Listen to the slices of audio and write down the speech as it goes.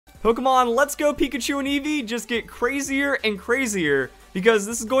Pokemon Let's Go Pikachu and Eevee just get crazier and crazier because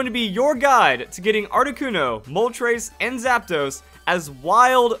this is going to be your guide to getting Articuno, Moltres, and Zapdos as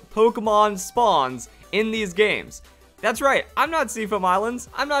wild Pokemon spawns in these games. That's right, I'm not Seafoam Islands,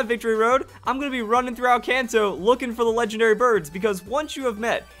 I'm not Victory Road, I'm going to be running throughout Kanto looking for the legendary birds because once you have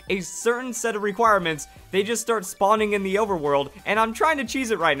met a certain set of requirements, they just start spawning in the overworld, and I'm trying to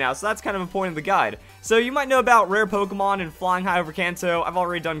cheese it right now, so that's kind of a point of the guide. So you might know about rare Pokemon and flying high over Kanto, I've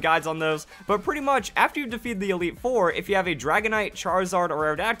already done guides on those, but pretty much after you've defeated the Elite Four, if you have a Dragonite, Charizard,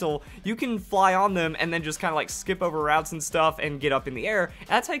 or Aerodactyl, you can fly on them and then just kind of like skip over routes and stuff and get up in the air.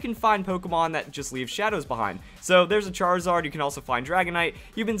 That's how you can find Pokemon that just leave shadows behind. So there's a Charizard, you can also find Dragonite.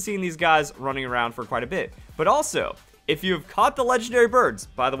 You've been seeing these guys running around for quite a bit. But also, if you've caught the legendary birds,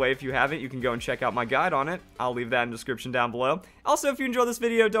 by the way, if you haven't, you can go and check out my guide on it. I'll leave that in the description down below. Also, if you enjoyed this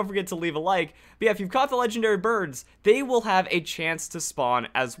video, don't forget to leave a like. But yeah, if you've caught the legendary birds, they will have a chance to spawn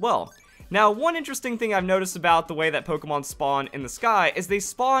as well. Now, one interesting thing I've noticed about the way that Pokemon spawn in the sky is they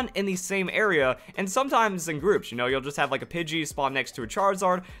spawn in the same area, and sometimes in groups. You know, you'll just have like a Pidgey spawn next to a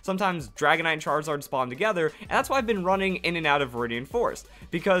Charizard, sometimes Dragonite and Charizard spawn together, and that's why I've been running in and out of Viridian Forest,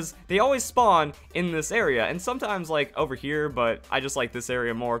 because they always spawn in this area, and sometimes like over here, but I just like this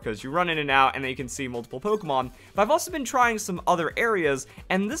area more because you run in and out and then you can see multiple Pokemon. But I've also been trying some other areas,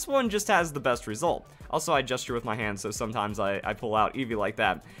 and this one just has the best result. Also, I gesture with my hands, so sometimes I pull out Eevee like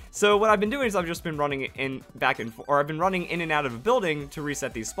that. So what I've been doing is I've just been running I've been running in and out of a building to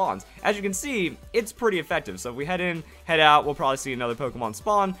reset these spawns. As you can see, it's pretty effective. So if we head in, head out, we'll probably see another Pokemon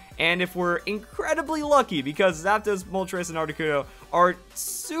spawn. And if we're incredibly lucky, because Zapdos, Moltres, and Articuno are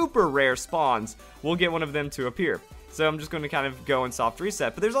super rare spawns, we'll get one of them to appear. So I'm just going to kind of go and soft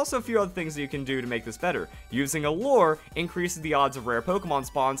reset, but there's also a few other things that you can do to make this better. Using a lure increases the odds of rare Pokemon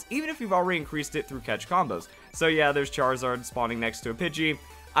spawns, even if you've already increased it through catch combos. So yeah, there's Charizard spawning next to a Pidgey.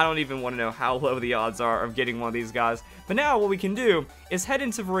 I don't even want to know how low the odds are of getting one of these guys. But now what we can do is head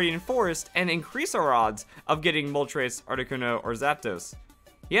into Viridian Forest and increase our odds of getting Moltres, Articuno, or Zapdos.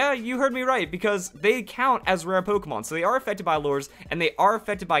 Yeah, you heard me right, because they count as rare Pokemon, so they are affected by lures, and they are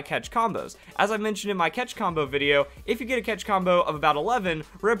affected by catch combos. As I mentioned in my catch combo video, if you get a catch combo of about 11,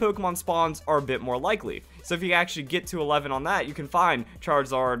 rare Pokemon spawns are a bit more likely. So if you actually get to 11 on that, you can find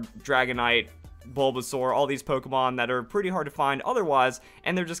Charizard, Dragonite, Bulbasaur, all these Pokemon that are pretty hard to find otherwise,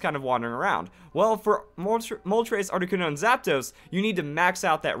 and they're just kind of wandering around. Well, for Moltres, Articuno, and Zapdos, you need to max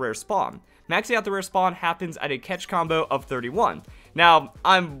out that rare spawn. Maxing out the rare spawn happens at a catch combo of 31. Now,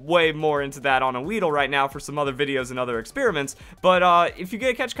 I'm way more into that on a Weedle right now for some other videos and other experiments, but if you get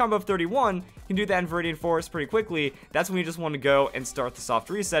a catch combo of 31, you can do that in Viridian Forest pretty quickly. That's when you just want to go and start the soft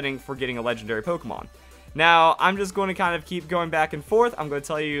resetting for getting a legendary Pokemon. Now, I'm just going to kind of keep going back and forth. I'm going to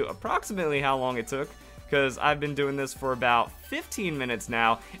tell you approximately how long it took, because I've been doing this for about 15 minutes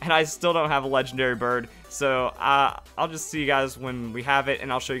now, and I still don't have a legendary bird. So I'll just see you guys when we have it,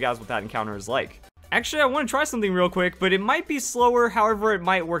 and I'll show you guys what that encounter is like. Actually, I want to try something real quick, but it might be slower, however it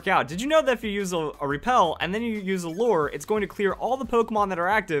might work out. Did you know that if you use a repel and then you use a lure, it's going to clear all the Pokemon that are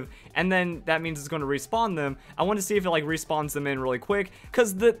active, and then that means it's going to respawn them. I want to see if it like respawns them in really quick,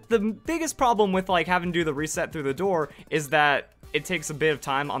 because the biggest problem with like having to do the reset through the door is that it takes a bit of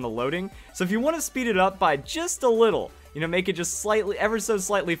time on the loading. So if you want to speed it up by just a little, you know, make it just slightly, ever so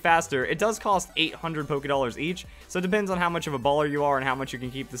slightly faster. It does cost 800 Pokédollars each, so it depends on how much of a baller you are and how much you can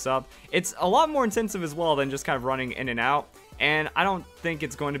keep this up. It's a lot more intensive as well than just kind of running in and out, and I don't think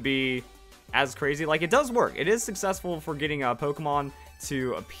it's going to be as crazy. Like, it does work. It is successful for getting a Pokemon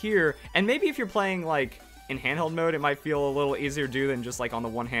to appear, and maybe if you're playing, like, in handheld mode, it might feel a little easier to do than just, like, on the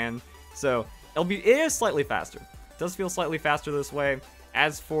one hand. So, it is slightly faster. It does feel slightly faster this way.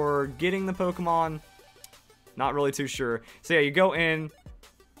 As for getting the Pokemon, not really too sure. So yeah, you go in,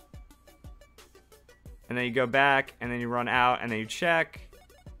 and then you go back, and then you run out, and then you check.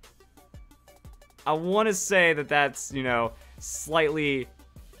 I want to say that that's, you know, slightly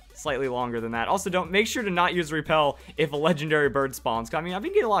longer than that. Also, make sure to not use repel if a legendary bird spawns. I mean, I've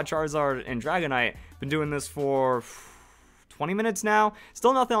been getting a lot of Charizard and Dragonite. Been doing this for 20 minutes now.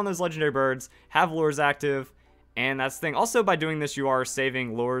 Still nothing on those legendary birds. Have lures active, and that's the thing. Also, by doing this, you are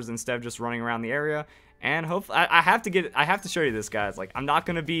saving lures instead of just running around the area. And hopefully, I have to show you this, guys. Like, I'm not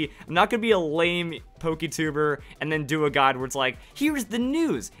gonna be a lame PokeTuber and then do a guide where it's like, here's the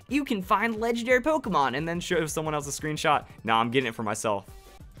news, you can find legendary Pokemon, and then show someone else a screenshot. No, I'm getting it for myself.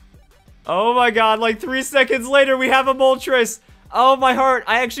 Oh my god, like 3 seconds later, we have a Moltres. Oh my heart,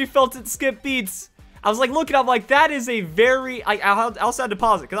 I actually felt it skip beats. I was like looking up, like, that is a very, I also had to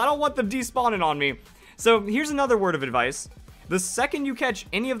pause it, because I don't want them despawning on me. So here's another word of advice. The second you catch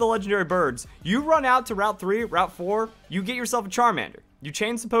any of the legendary birds, you run out to Route 3, Route 4, you get yourself a Charmander. You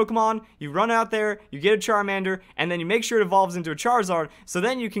chain some Pokemon, you run out there, you get a Charmander, and then you make sure it evolves into a Charizard, so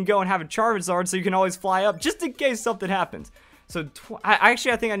then you can go and have a Charizard so you can always fly up just in case something happens. So, I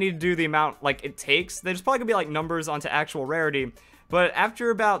think I need to do the amount, like, it takes. There's probably gonna be, like, numbers onto actual rarity, but after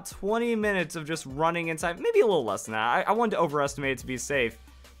about 20 minutes of just running inside, maybe a little less than that, I wanted to overestimate it to be safe.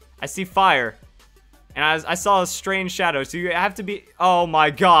 I see fire, and I saw a strange shadow, so you have to be, oh my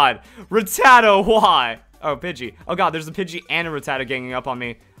god, Rattata, why? Oh, Pidgey. Oh god, there's a Pidgey and a Rattata ganging up on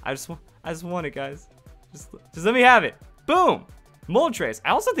me. I just want it, guys. Just let me have it. Boom! Moltres. I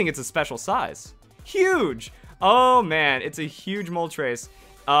also think it's a special size. Huge! Oh man, it's a huge Moltres.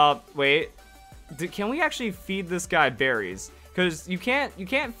 Wait. Can we actually feed this guy berries? Because you can't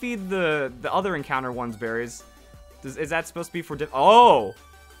feed the other encounter ones berries. Is that supposed to be for oh!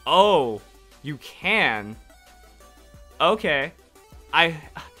 Oh! You can. Okay.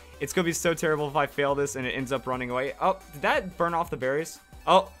 It's gonna be so terrible if I fail this and it ends up running away. Oh, did that burn off the berries?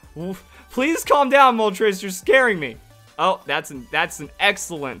 Oh, oof. Please calm down, Moltres. You're scaring me. Oh, that's an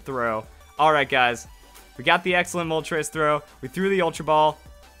excellent throw. All right, guys. We got the excellent Moltres throw. We threw the Ultra Ball.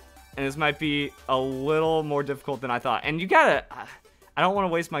 And this might be a little more difficult than I thought. And you gotta... I don't want to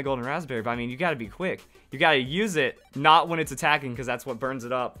waste my Golden Raspberry, but I mean, you gotta be quick. You gotta use it, not when it's attacking, because that's what burns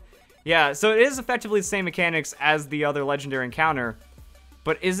it up. Yeah, so it is effectively the same mechanics as the other legendary encounter.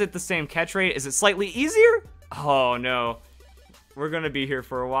 But is it the same catch rate? Is it slightly easier? Oh, no. We're going to be here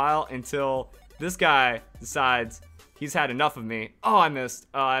for a while until this guy decides he's had enough of me. Oh, I missed.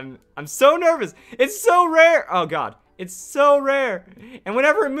 I'm so nervous. It's so rare. Oh, God. It's so rare. And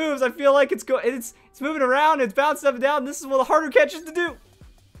whenever it moves, I feel like it's moving around. It's bouncing up and down. This is one of the harder catches to do.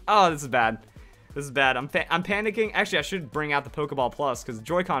 Oh, this is bad. This is bad. I'm panicking. Actually, I should bring out the Pokeball Plus because the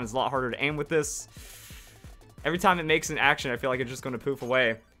Joy-Con is a lot harder to aim with this. Every time it makes an action, I feel like it's just going to poof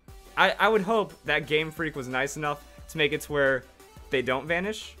away. I would hope that Game Freak was nice enough to make it to where they don't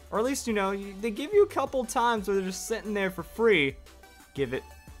vanish. Or at least, you know, they give you a couple times where they're just sitting there for free. Give it.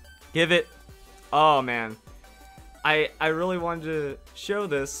 Give it. Oh, man. I really wanted to show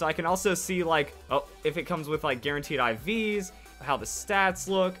this so I can also see, like, oh, if it comes with, like, guaranteed IVs, how the stats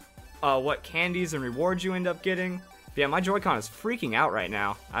look, what candies and rewards you end up getting. But yeah, my Joy-Con is freaking out right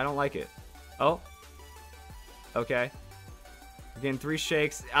now. I don't like it. Oh. Okay. Again, 3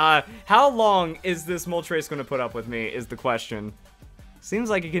 shakes. How long is this Moltres going to put up with me is the question. Seems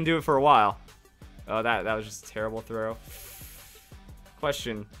like it can do it for a while. Oh, that was just a terrible throw.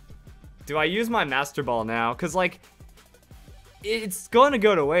 Question. Do I use my Master Ball now? Because, like, it's going to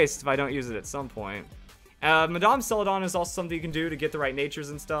go to waste if I don't use it at some point. Madame Celadon is also something you can do to get the right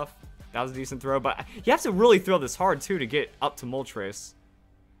natures and stuff. That was a decent throw, but you have to really throw this hard, too, to get up to Moltres.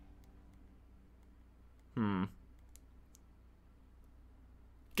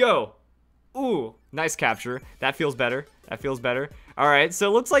 Go! Ooh, nice capture. That feels better. That feels better. Alright, so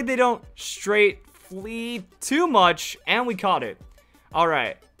it looks like they don't straight flee too much, and we caught it.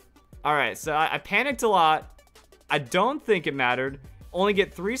 Alright. Alright, so I panicked a lot. I don't think it mattered. Only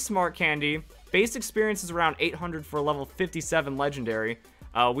get 3 Smart Candy. Base experience is around 800 for a level 57 Legendary.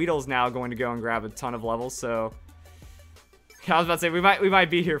 Weedle's now going to go and grab a ton of levels, so... I was about to say, we might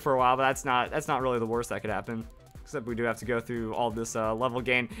be here for a while, but that's not really the worst that could happen. Except we do have to go through all this level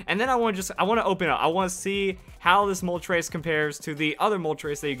gain. And then I want to open up. I want to see how this Moltres compares to the other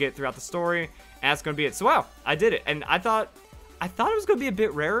Moltres that you get throughout the story. And that's going to be it. So wow, I did it. And I thought it was going to be a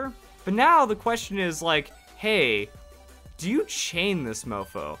bit rarer. But now the question is like, hey, do you chain this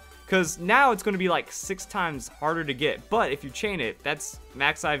mofo? Because now it's going to be like 6 times harder to get. But if you chain it, that's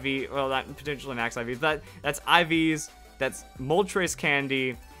max IV. Well, not potentially max IVs. That's IVs. That's Moltres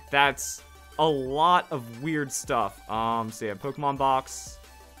candy. That's a lot of weird stuff. So yeah, Pokemon box.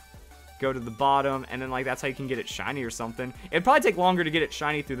 Go to the bottom, and then like that's how you can get it shiny or something. It'd probably take longer to get it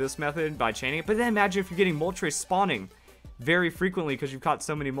shiny through this method by chaining it. But then imagine if you're getting Moltres spawning very frequently because you've caught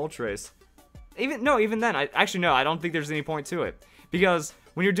so many Moltres. Even then, I don't think there's any point to it. Because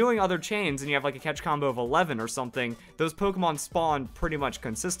when you're doing other chains and you have like a catch combo of 11 or something, those Pokemon spawn pretty much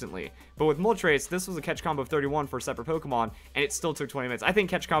consistently. But with Moltres, this was a catch combo of 31 for a separate Pokemon, and it still took 20 minutes. I think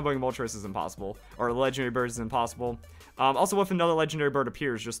catch comboing Moltres is impossible, or Legendary Birds is impossible. Also, if another Legendary Bird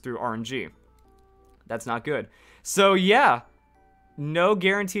appears just through RNG, that's not good. So yeah, no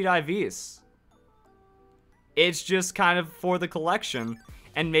guaranteed IVs. It's just kind of for the collection.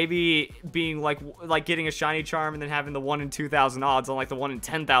 And maybe being like getting a shiny charm and then having the 1 in 2,000 odds on like the 1 in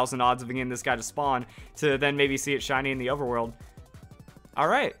 10,000 odds of getting this guy to spawn to then maybe see it shiny in the overworld.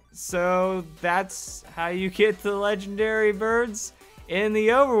 Alright, so that's how you get the legendary birds in the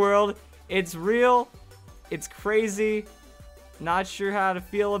overworld. It's real. It's crazy. Not sure how to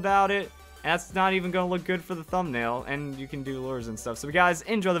feel about it. And that's not even gonna look good for the thumbnail, and you can do lures and stuff. So guys,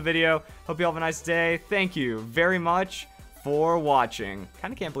 enjoy the video. Hope you all have a nice day. Thank you very much for watching.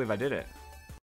 Kinda can't believe I did it.